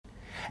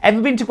Ever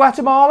been to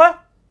Guatemala?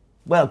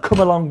 Well, come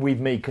along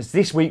with me, because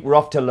this week we're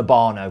off to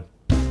Libano.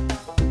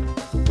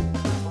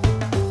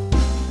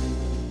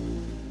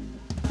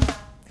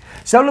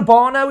 So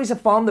Libano is a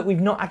farm that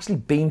we've not actually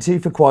been to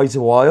for quite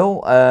a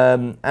while,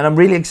 and I'm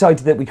really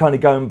excited that we're kind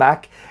of going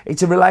back.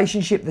 It's a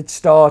relationship that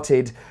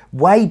started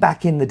way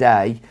back in the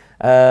day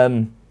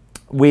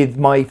with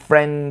my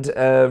friend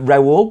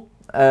Raul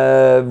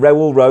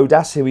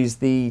Rodas, who is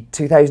the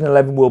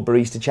 2011 World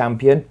Barista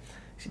Champion.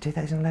 Is it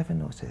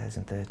 2011 or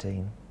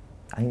 2013?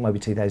 I think it might be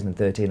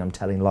 2013, I'm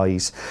telling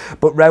lies.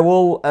 But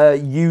Raul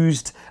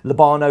used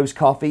Libano's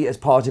coffee as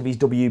part of his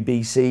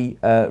WBC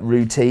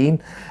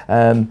routine.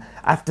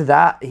 After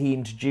that, he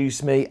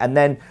introduced me, and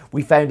then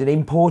we found an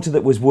importer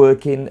that was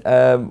working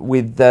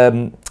with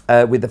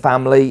the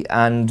family,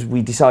 and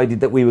we decided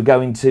that we were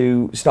going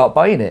to start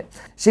buying it.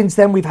 Since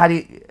then, we've had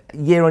it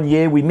year on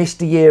year. We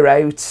missed a year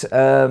out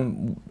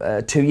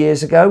 2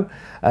 years ago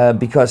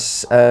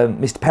because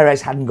Mr.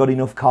 Perez hadn't got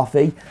enough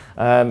coffee,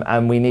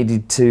 and we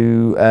needed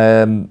to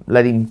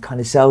let him kind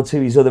of sell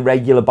to his other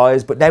regular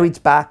buyers. But now it's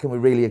back, and we're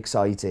really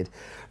excited.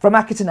 From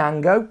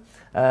Acatenango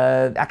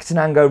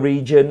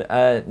region,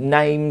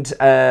 named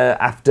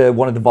after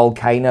one of the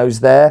volcanoes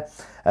there,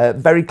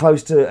 very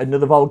close to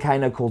another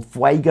volcano called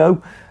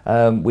Fuego,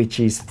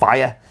 which is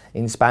fire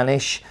in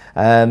Spanish.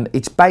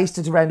 It's based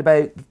at around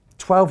about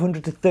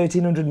 1,200 to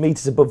 1,300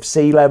 metres above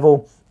sea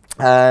level,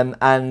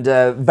 and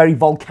very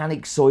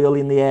volcanic soil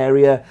in the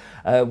area,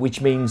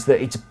 which means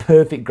that it's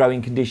perfect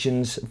growing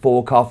conditions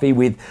for coffee,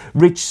 with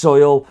rich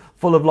soil,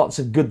 full of lots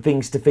of good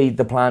things to feed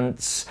the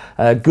plants,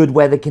 good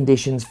weather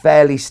conditions,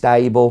 fairly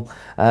stable,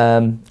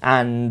 and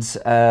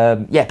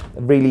yeah,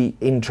 a really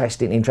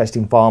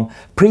interesting farm.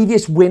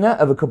 Previous winner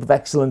of a Cup of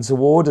Excellence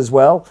award as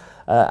well.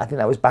 I think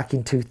that was back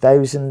in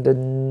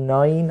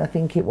 2009, I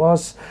think it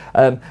was.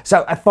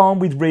 So a farm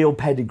with real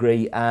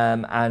pedigree,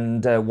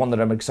 and one that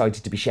I'm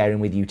excited to be sharing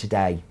with you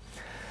today.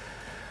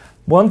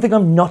 One thing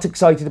I'm not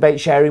excited about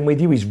sharing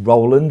with you is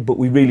Roland, but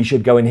we really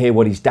should go and hear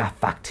what his daft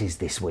fact is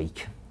this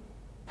week.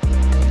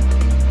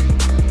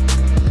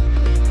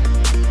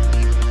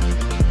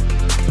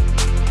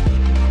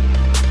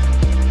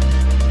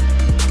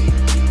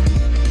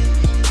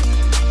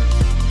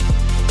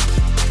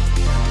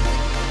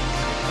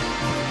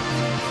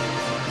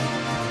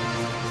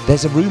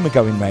 There's a rumour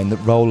going round that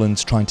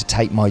Roland's trying to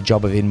take my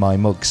job of In My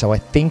Mug, so I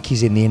think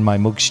he's in the In My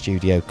Mug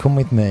studio. Come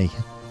with me.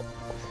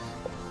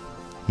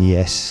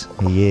 Yes,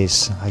 he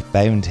is. I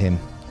found him.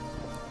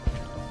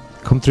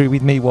 Come through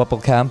with me,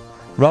 Wobblecam.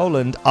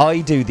 Roland, I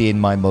do the In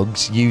My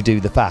Mugs, you do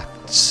the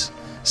facts.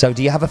 So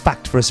do you have a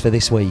fact for us for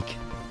this week?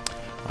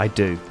 I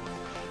do.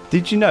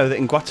 Did you know that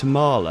in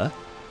Guatemala,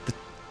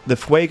 the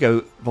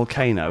Fuego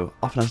volcano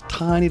often has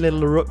tiny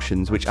little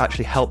eruptions which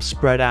actually help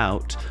spread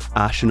out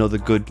ash and other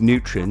good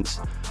nutrients,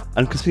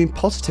 and can be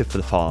positive for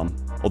the farm,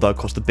 although of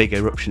course the big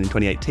eruption in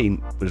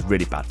 2018 was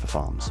really bad for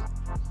farms.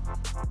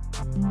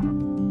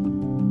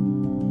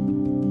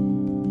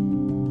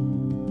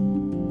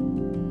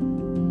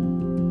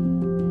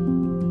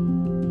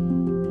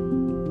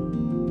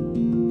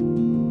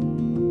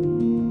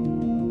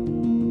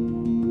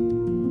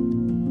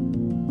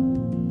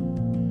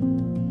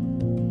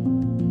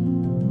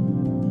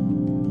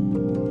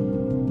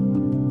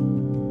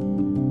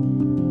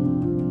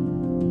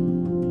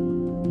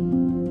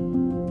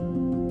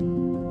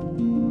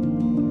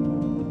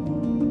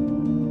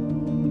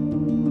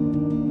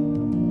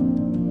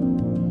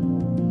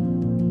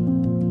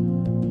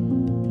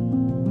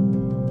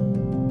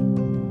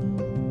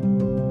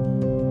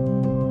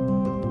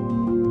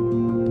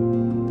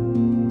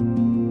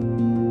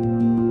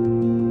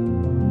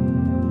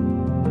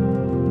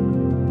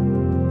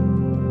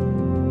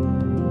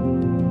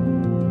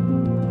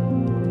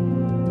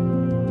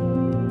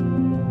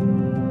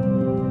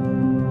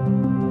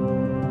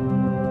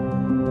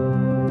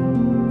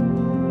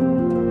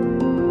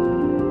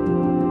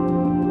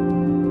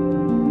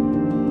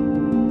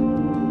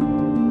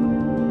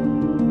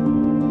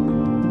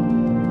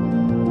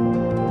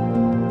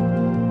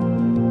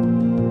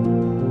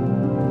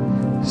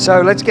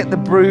 So let's get the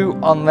brew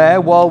on there.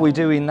 While we're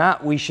doing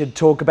that, we should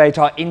talk about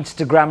our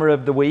Instagrammer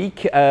of the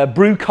week.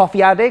 Brew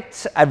Coffee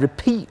Addict, a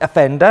repeat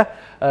offender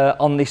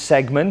on this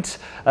segment,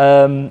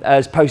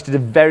 has posted a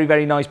very,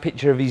 very nice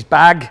picture of his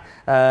bag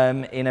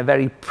in a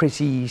very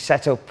pretty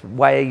set-up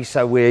way.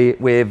 So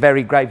we're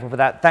very grateful for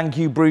that. Thank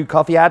you, Brew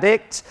Coffee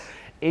Addict.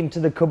 Into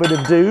the cupboard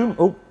of doom.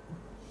 Oh,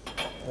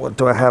 what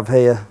do I have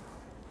here?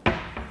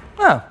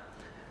 Oh,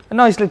 a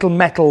nice little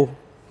metal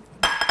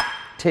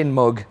tin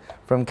mug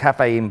from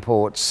Cafe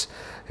Imports,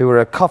 who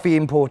are coffee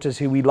importers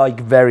who we like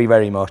very,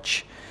 very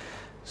much.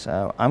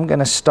 So I'm going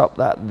to stop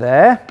that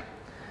there,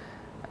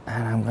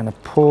 and I'm going to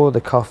pour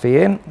the coffee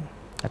in.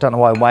 I don't know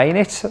why I'm weighing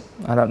it.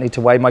 I don't need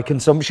to weigh my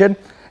consumption.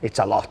 It's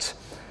a lot.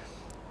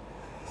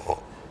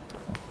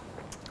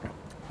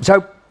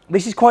 So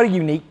this is quite a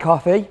unique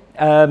coffee,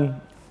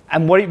 and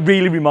what it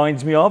really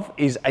reminds me of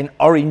is an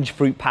orange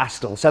fruit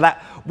pastel. So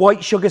that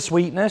white sugar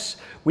sweetness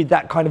with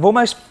that kind of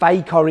almost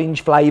fake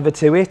orange flavour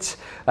to it.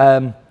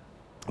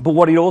 But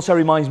what it also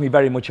reminds me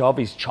very much of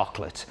is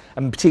chocolate,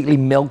 and particularly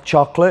milk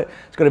chocolate.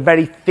 It's got a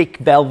very thick,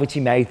 velvety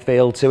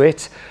mouthfeel to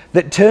it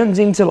that turns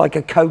into like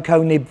a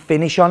cocoa nib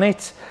finish on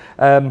it.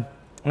 An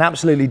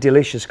absolutely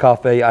delicious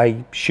coffee,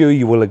 I'm sure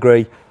you will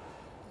agree.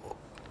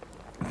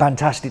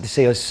 Fantastic to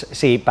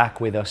see it back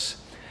with us.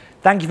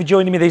 Thank you for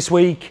joining me this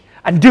week,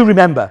 and do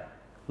remember,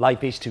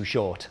 life is too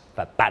short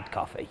for bad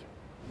coffee.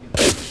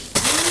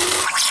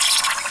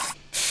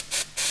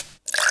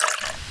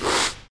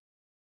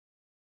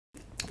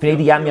 If you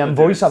need a Yam Yam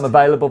voice, I'm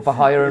available for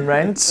hire and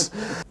rent.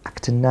 Back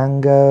to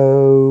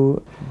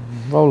Nango.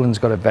 Roland's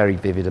got a very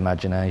vivid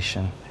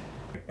imagination.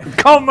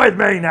 Come with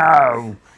me now!